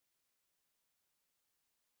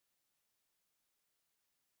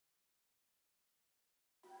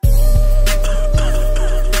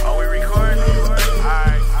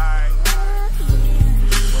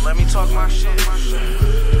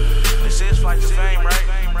like the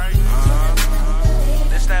fame, right?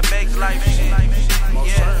 This that BakedLife shit.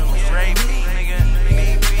 Yeah, RayB, nigga.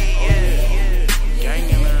 BB,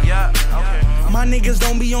 yeah. Okay. My niggas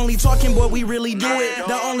don't be only talking, boy, we really do it.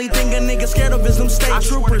 The only thing a nigga scared of is them state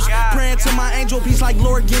troopers. Praying to my angel peace like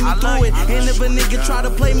Lord, get me through it. And if a nigga try to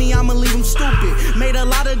play me, I'ma leave him stupid. Made a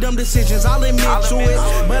lot of dumb decisions, I'll admit to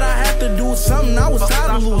it. But I have to do something, I was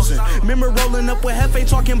tired of losing. Remember rolling up with Hefe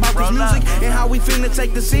talking about this music and how we finna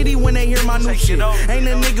take the city when they hear my new shit. Ain't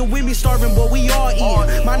a nigga with me starving, boy, we all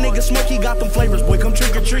eating. My nigga Smokey got them flavors, boy, come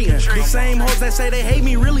trick or treating. The same hoes that say they hate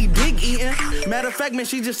me really dig eating. Matter of fact, man,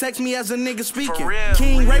 she just text me as a nigga speaking.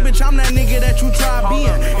 King Ray, bitch, I'm that nigga that you try being.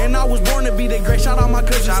 And I was born to be that great. Shout out my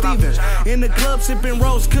cousin Steven. In the club sipping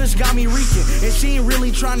rose, kush got me reeking. And she ain't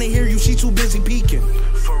really trying to hear you, she too busy peeking.